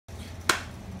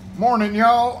Morning,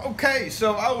 y'all. Okay,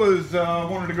 so I was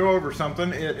wanted to go over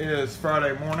something. It is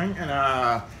Friday morning, and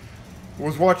I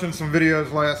was watching some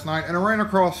videos last night, and I ran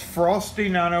across Frosty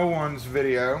 901's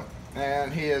video,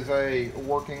 and he is a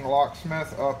working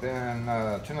locksmith up in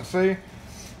Tennessee,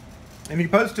 and he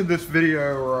posted this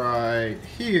video right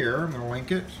here. I'm gonna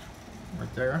link it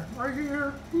right there, right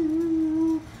here.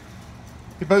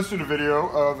 He posted a video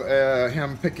of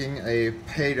him picking a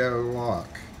Pado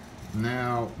lock.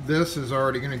 Now, this is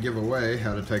already going to give away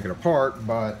how to take it apart,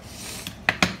 but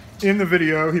in the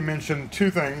video he mentioned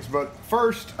two things. But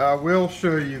first, I will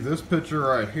show you this picture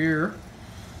right here.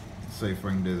 Let's see if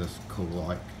we can do this cool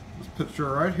like. This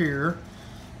picture right here.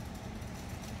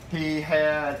 He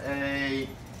had a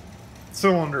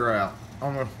cylinder out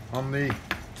on the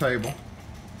table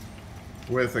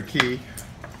with a key,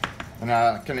 and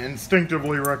I can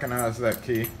instinctively recognize that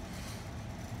key.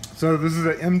 So this is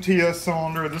an MTS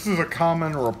cylinder. This is a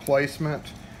common replacement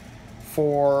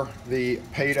for the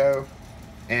Pado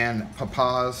and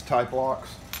Papaiz type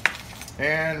locks.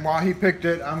 And while he picked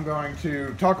it, I'm going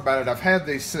to talk about it. I've had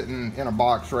these sitting in a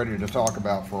box ready to talk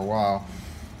about for a while.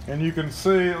 And you can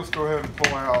see, let's go ahead and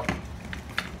pull out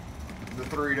the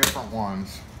three different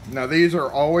ones. Now these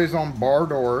are always on bar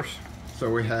doors.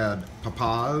 So we had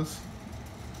Papaiz,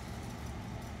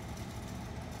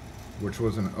 which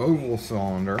was an oval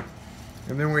cylinder,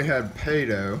 and then we had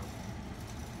Pado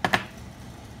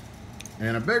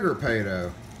and a bigger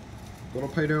Pado, little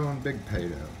Pado and big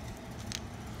Pado.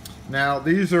 Now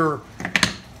these are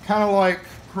kind of like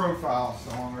profile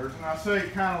cylinders, and I say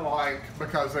kind of like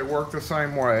because they work the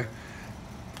same way.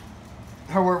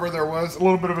 However, there was a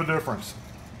little bit of a difference.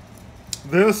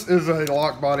 This is a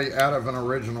lock body out of an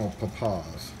original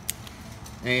Papaiz,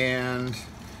 and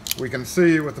we can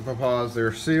see with the Papaiz,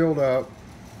 they're sealed up.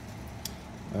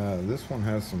 This one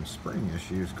has some spring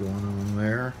issues going on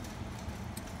there.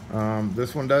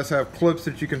 This one does have clips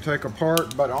that you can take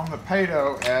apart, but on the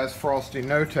Pado, as Frosty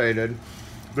notated,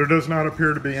 there does not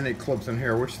appear to be any clips in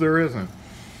here, which there isn't.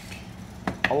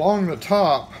 Along the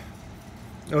top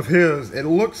of his, it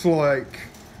looks like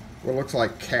what looks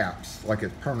like caps, like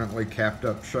it's permanently capped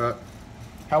up shut.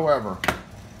 However,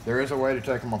 there is a way to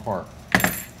take them apart.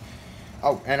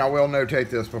 Oh, and I will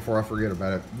notate this before I forget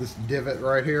about it. This divot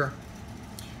right here,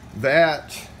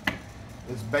 that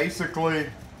is basically,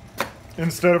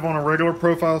 instead of on a regular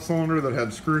profile cylinder that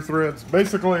had screw threads,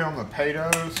 basically on the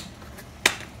Pados,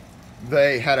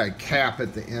 they had a cap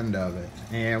at the end of it.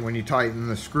 And when you tighten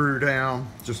the screw down,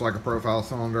 just like a profile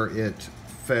cylinder, it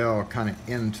fell kind of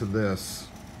into this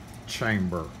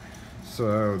chamber.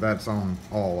 So that's on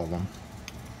all of them.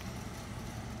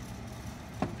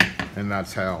 And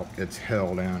that's how it's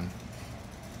held in.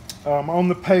 On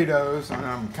the Pados, and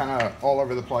I'm kind of all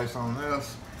over the place on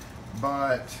this,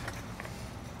 but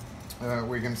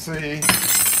we can see,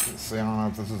 let's see, I don't know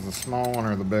if this is the small one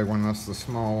or the big one. That's the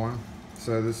small one.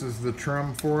 So this is the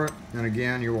trim for it, and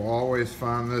again, you will always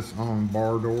find this on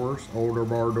bar doors, older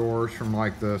bar doors from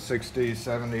like the 60s,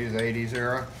 70s, 80s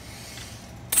era.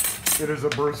 It is a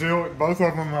Brazilian, both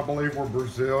of them I believe were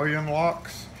Brazilian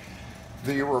locks.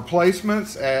 The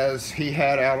replacements, as he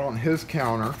had out on his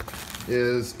counter,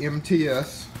 is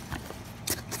MTS.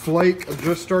 Flake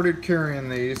just started carrying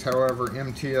these. However,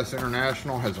 MTS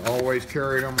International has always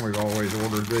carried them. We've always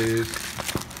ordered these.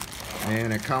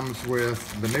 And it comes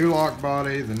with the new lock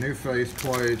body, the new face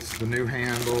plates, the new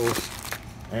handles,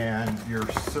 and your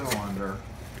cylinder.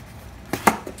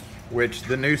 Which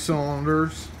the new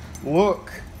cylinders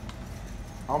look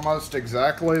almost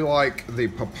exactly like the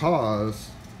Papaiz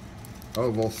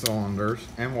oval cylinders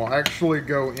and will actually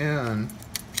go in.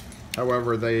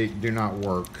 However, they do not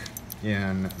work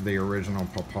in the original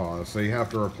Papaiz, so you have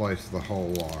to replace the whole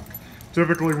lock.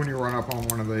 Typically when you run up on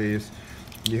one of these,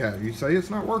 you say it's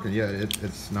not working. Yeah,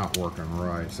 it's not working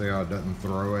right. See how it doesn't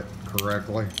throw it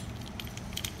correctly?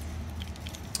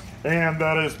 And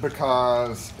that is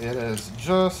because it is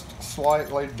just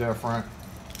slightly different.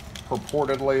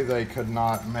 Purportedly they could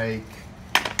not make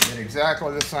it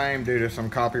exactly the same due to some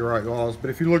copyright laws, but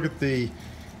if you look at the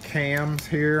cams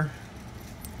here,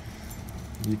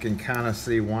 you can kind of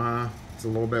see why. It's a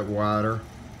little bit wider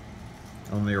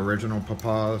on the original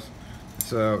Papaiz,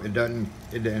 so it doesn't,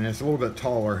 and it's a little bit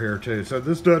taller here too, so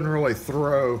this doesn't really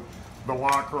throw the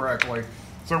lock correctly.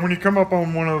 So when you come up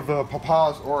on one of the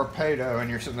Papaiz or a Pado and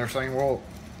you're sitting there saying, well,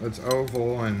 it's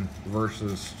oval and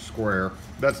versus square,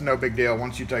 that's no big deal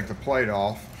once you take the plate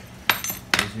off.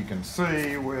 As you can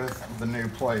see with the new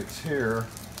plates here,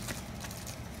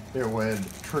 it would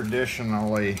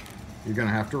traditionally, you're going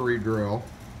to have to re-drill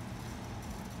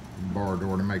bar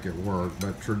door to make it work,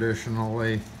 but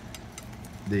traditionally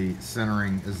the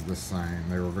centering is the same.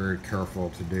 They were very careful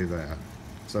to do that.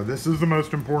 So this is the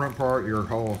most important part, your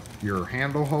hole, your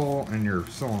handle hole and your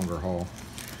cylinder hole.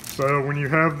 So when you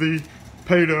have the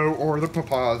Pado or the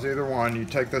Papaiz, either one, you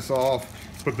take this off,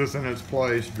 put this in its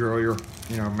place, drill your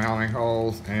mounting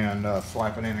holes, and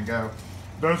slap it in and go.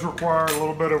 It does require a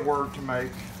little bit of work to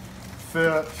make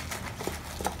fit,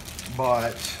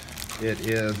 but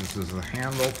this is the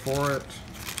handle for it.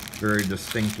 Very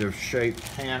distinctive shaped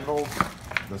handle.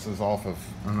 This is off of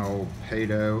an old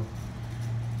Pado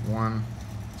one.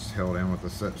 It's held in with a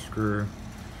set screw.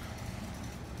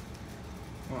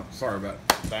 Oh, sorry about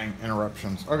dang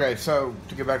interruptions. Okay, so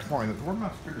to get back to the point, where'd my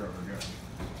screwdriver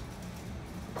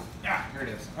go? Ah, here it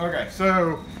is. Okay,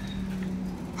 so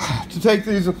to take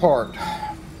these apart,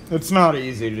 it's not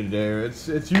easy to do.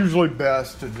 It's usually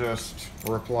best to just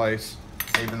replace,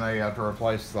 even though you have to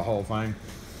replace the whole thing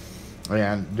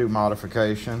and do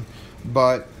modification.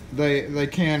 But they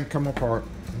can come apart.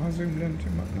 Am I zoomed in too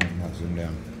much? No, I'm not zoomed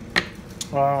in.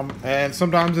 And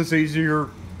sometimes it's easier,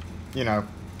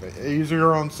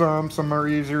 easier on some are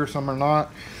easier, some are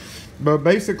not. But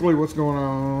basically what's going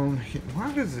on,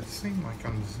 why does it seem like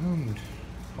I'm zoomed?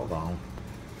 Hold on.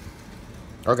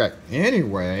 Okay,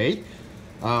 anyway,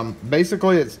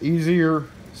 basically it's easier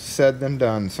said than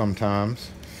done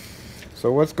sometimes.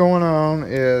 So what's going on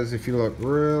is, if you look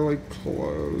really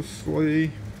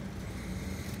closely,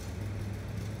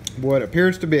 what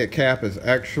appears to be a cap is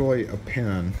actually a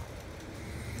pin.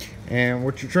 And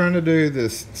what you're trying to do,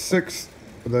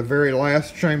 the very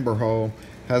last chamber hole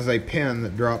has a pin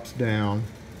that drops down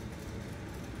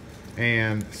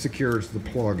and secures the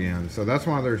plug in. So that's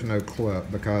why there's no clip,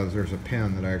 because there's a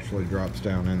pin that actually drops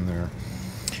down in there.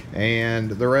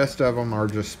 And the rest of them are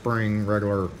just spring,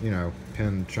 regular,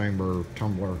 pin tumbler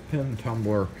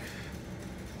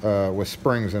with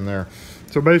springs in there.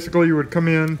 So basically you would come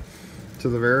in to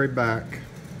the very back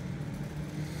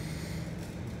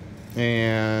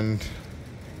and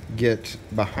get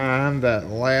behind that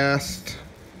last,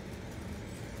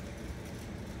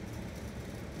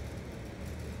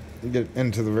 get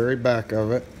into the very back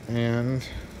of it, and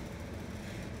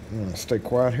I'm going to stay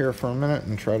quiet here for a minute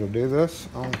and try to do this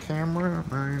on camera.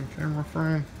 My camera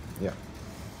frame. Yeah.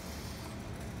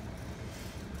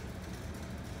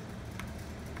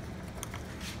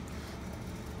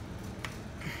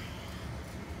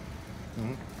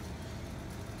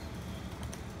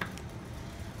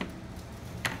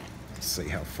 Let's see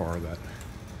how far that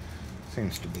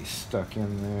seems to be stuck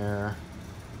in there.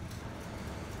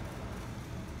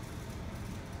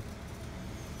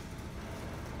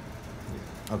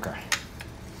 Okay.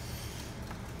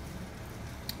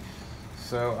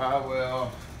 So I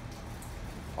will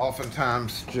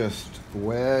oftentimes just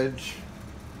wedge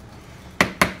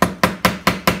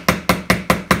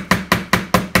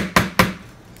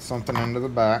something into the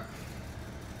back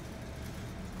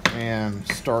and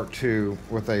start to,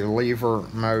 with a lever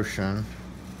motion,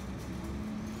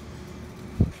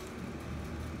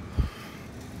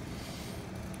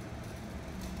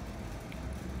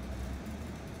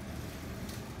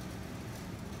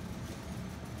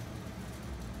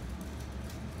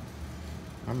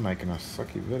 I'm making a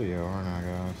sucky video, aren't I,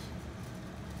 guys?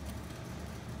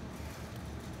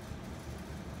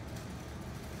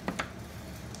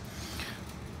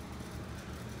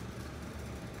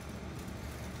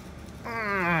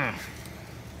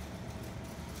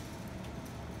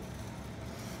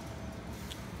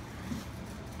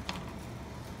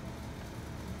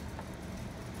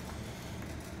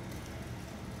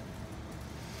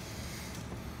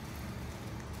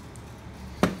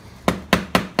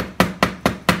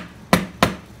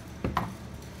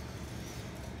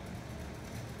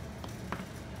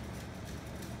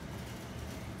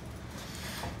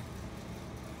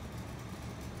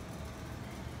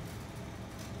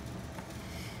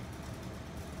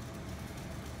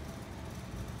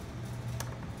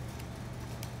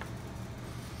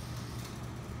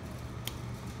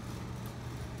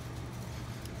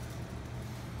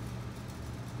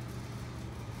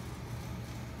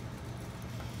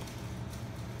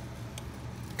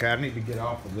 Okay, I need to get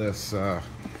off of this,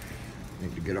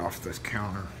 need to get off this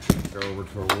counter, go over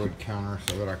to a wood counter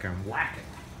so that I can whack it.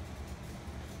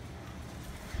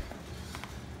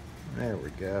 There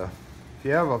we go. If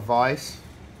you have a vise,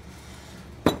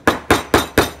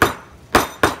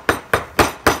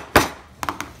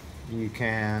 you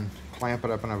can clamp it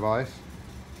up in a vise.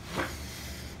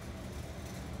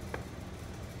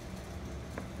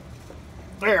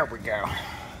 There we go.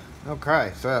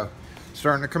 Okay, so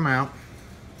starting to come out.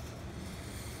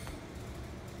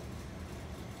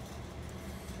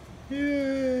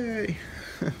 Yay!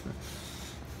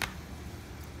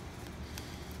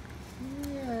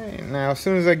 now as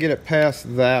soon as I get it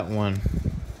past that one,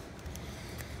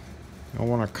 I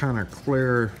want to kind of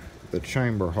clear the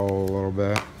chamber hole a little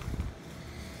bit.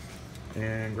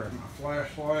 And grab my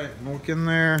flashlight and look in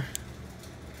there.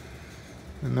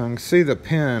 And I can see the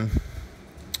pin.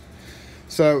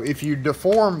 So if you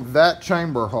deform that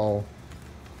chamber hole,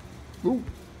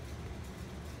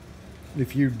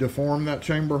 if you deform that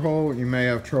chamber hole, you may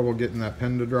have trouble getting that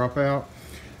pin to drop out.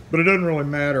 But it doesn't really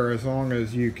matter as long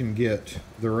as you can get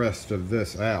the rest of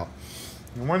this out.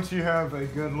 And once you have a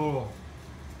good little,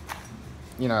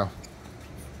 you know,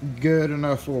 good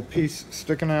enough little piece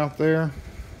sticking out there,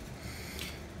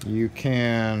 you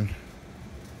can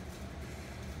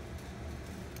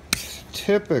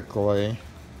typically,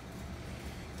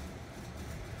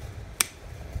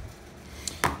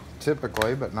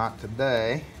 but not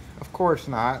today, of course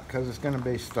not, because it's going to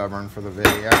be stubborn for the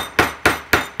video.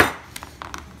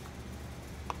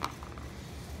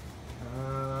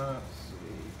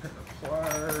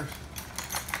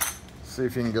 See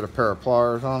if you can get a pair of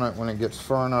pliers on it when it gets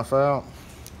far enough out.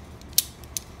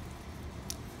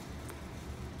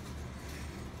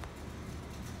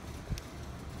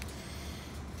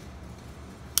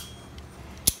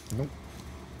 Nope.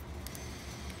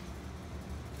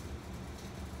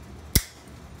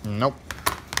 Nope.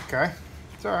 Okay.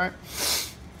 It's alright.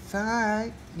 It's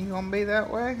alright. You gonna be that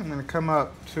way? I'm gonna come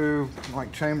up to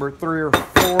like chamber 3 or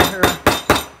 4 here.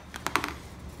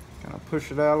 Kind of push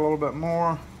it out a little bit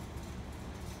more.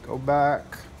 Go back.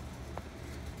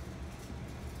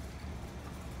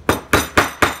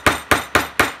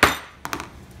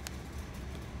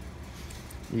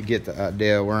 You get the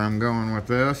idea where I'm going with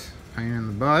this. Pain in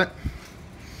the butt.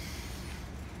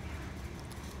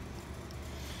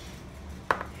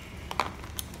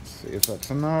 Let's see if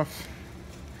that's enough.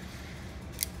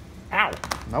 Ow!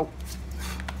 Nope.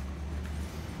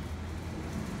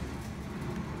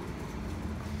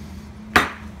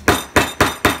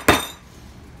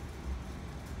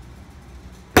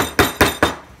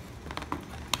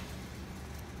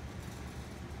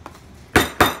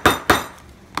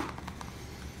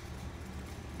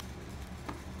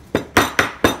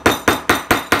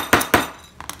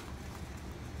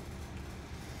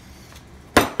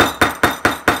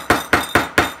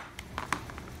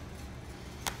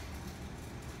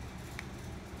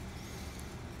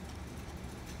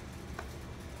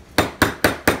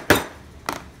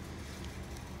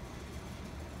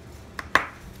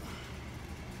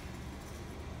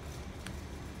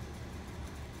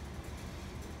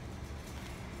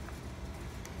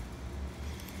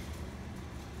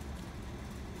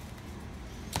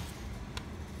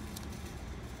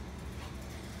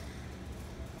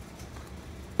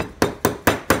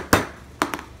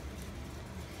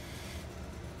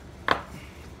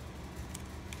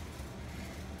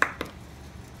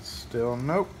 Still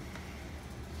nope.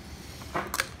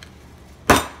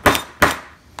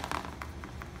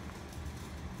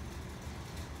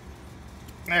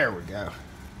 There we go.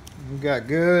 We got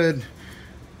good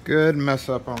mess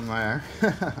up on there.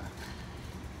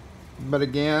 But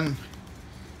again,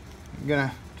 I'm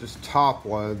gonna just top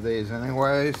load these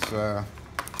anyway, so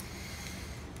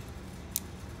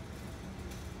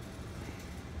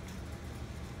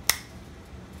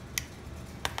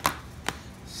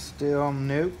still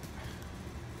nope.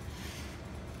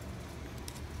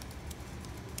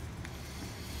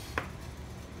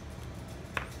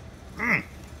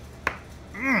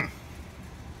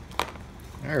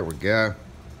 There we go.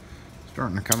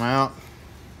 Starting to come out.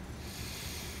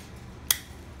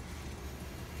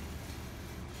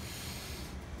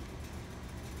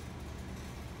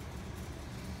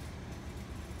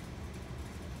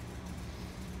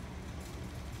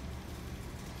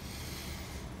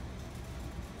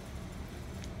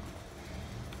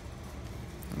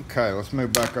 Okay, let's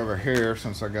move back over here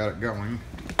since I got it going.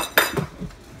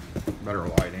 Better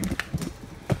lighting.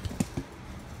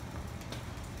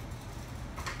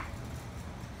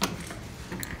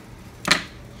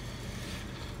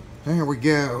 There we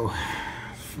go.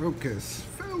 Focus,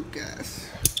 focus.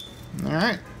 All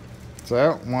right.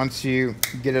 So once you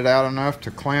get it out enough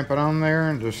to clamp it on there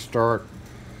and just start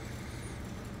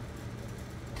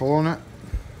pulling it.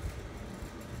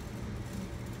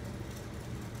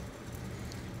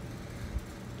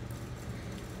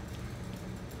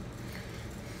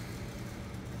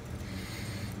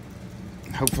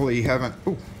 Hopefully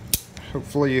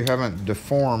you haven't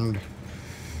deformed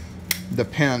the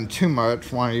pen too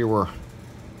much while you were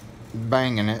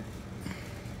banging it.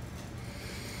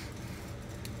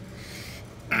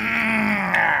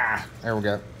 There we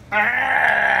go.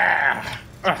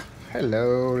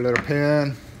 Hello, little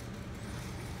pen.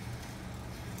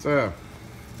 So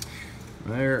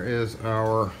There is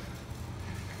our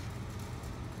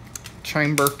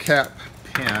chamber cap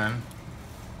pin.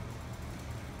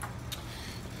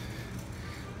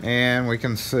 And we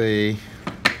can see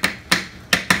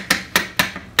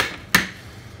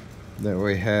that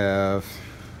we have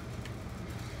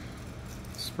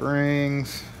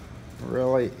springs,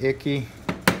 really icky.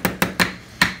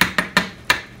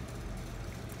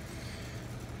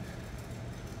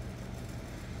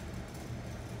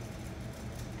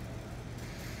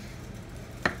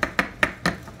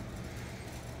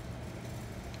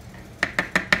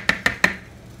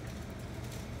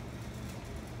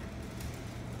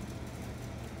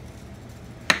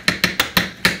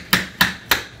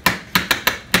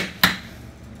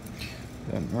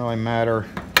 Doesn't really matter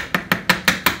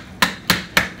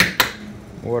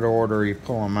what order you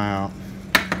pull them out.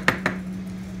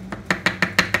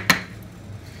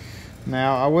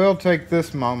 Now I will take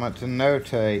this moment to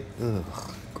notate,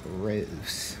 ugh,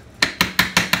 gross,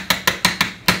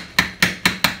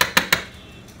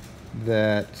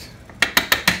 that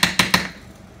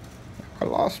I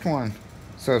lost one.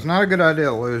 So it's not a good idea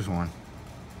to lose one,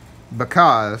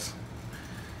 because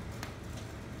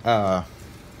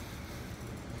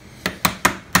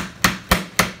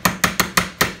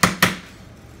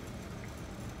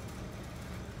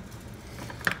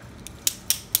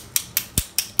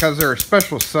they're a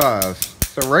special size.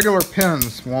 So regular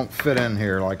pins won't fit in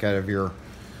here like out of your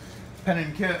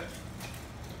pinning kit,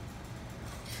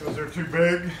 because they're too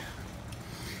big.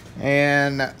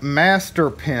 And master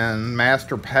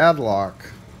padlock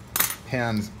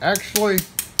pins actually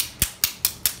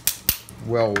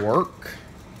will work,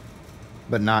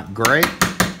 but not great.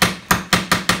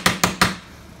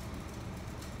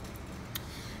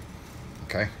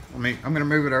 Okay, I'm gonna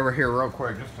move it over here real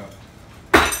quick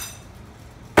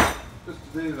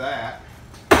just to do that,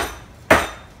 because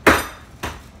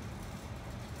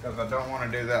I don't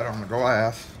want to do that on the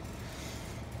glass.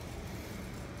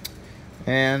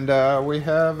 And we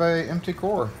have a empty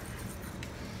core.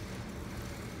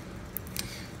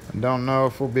 I don't know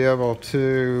if we'll be able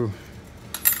to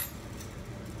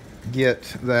get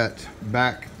that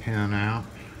back pin out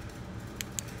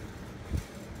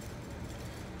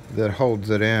that holds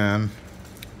it in.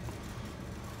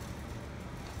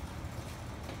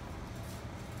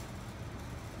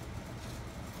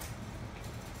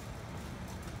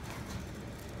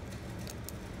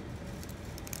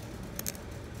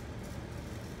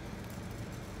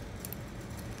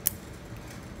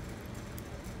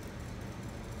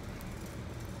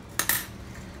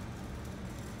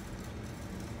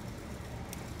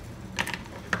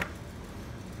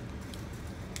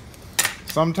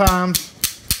 Sometimes,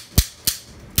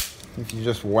 if you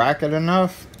just whack it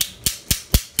enough,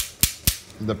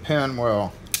 the pin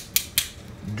will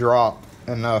drop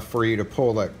enough for you to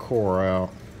pull that core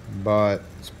out, but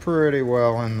it's pretty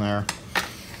well in there.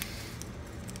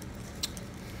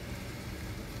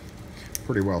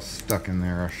 Pretty well stuck in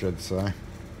there, I should say.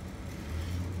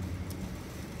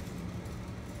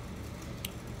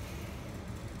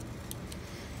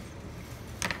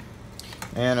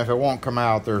 And if it won't come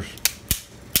out, there's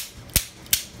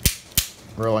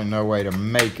really no way to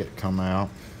make it come out.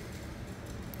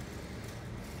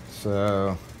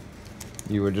 So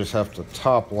you would just have to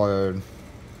top load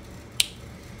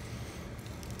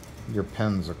your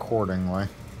pins accordingly.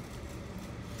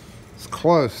 It's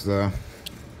close though.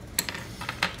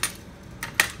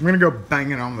 I'm gonna go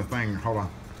bang it on the thing. Hold on.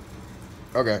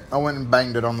 Okay, I went and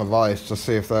banged it on the vise to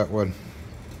see if that would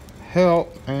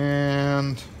help,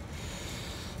 and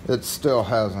it still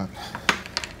hasn't.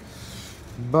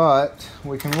 But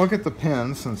we can look at the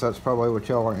pins, since that's probably what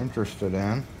y'all are interested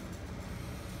in.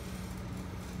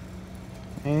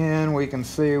 And we can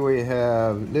see we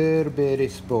have little bitty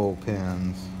spool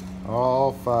pins,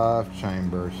 all 5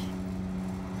 chambers.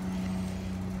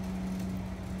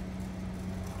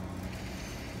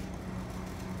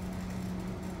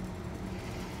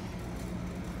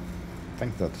 I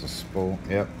think that's a spool,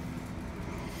 yep.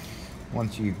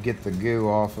 Once you get the goo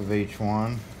off of each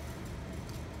one,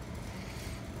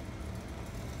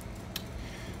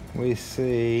 we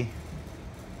see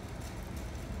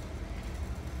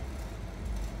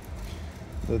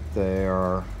that they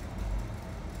are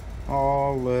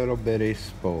all little bitty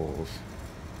spools.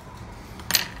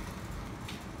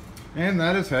 And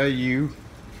that is how you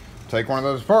take one of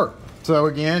those apart. So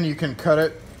again, you can cut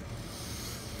it.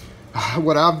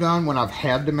 What I've done when I've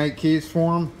had to make keys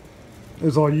for them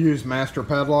is I'll use master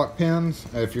padlock pins.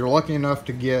 If you're lucky enough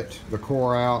to get the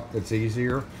core out, it's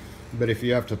easier. But if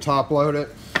you have to top load it,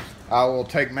 I will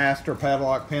take master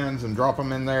padlock pins and drop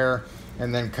them in there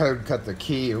and then code cut the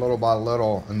key little by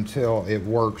little until it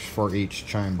works for each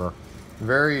chamber.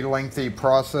 Very lengthy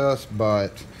process,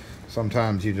 but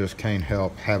sometimes you just can't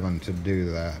help having to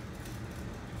do that.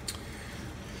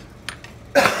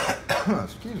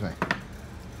 Excuse me.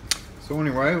 So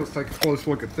anyway, let's take a close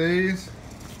look at these.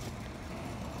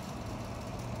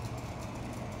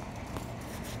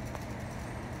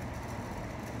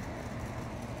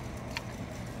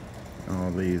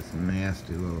 All these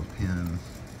nasty little pins.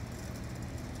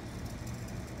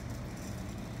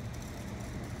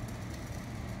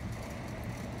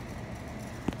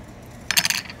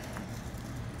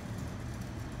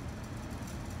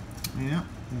 Yeah,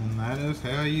 and that is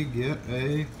how you get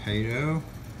a Pado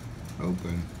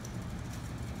open.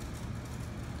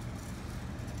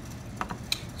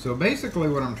 So basically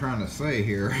what I'm trying to say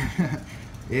here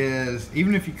is,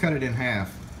 even if you cut it in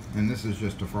half, and this is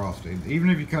just a frosty, even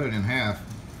if you cut it in half,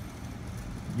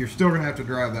 you're still going to have to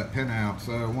drive that pin out.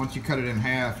 So once you cut it in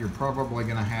half, you're probably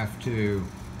going to have to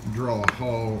drill a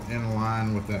hole in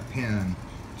line with that pin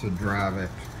to drive it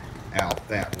out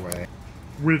that way,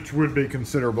 which would be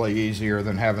considerably easier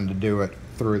than having to do it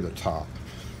through the top.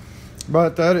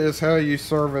 But that is how you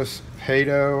service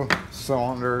Pado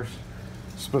cylinders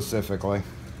specifically.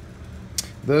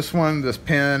 This one, this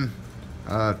pin,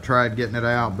 tried getting it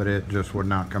out, but it just would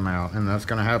not come out, and that's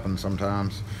going to happen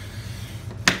sometimes.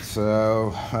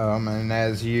 So, and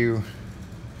as you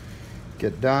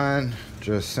get done,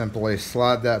 just simply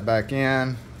slide that back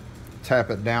in, tap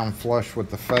it down flush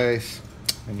with the face,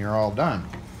 and you're all done.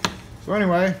 So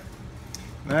anyway,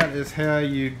 that is how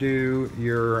you do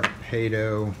your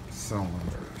Pado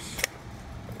cylinders.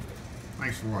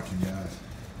 Thanks for watching, guys.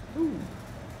 Ooh.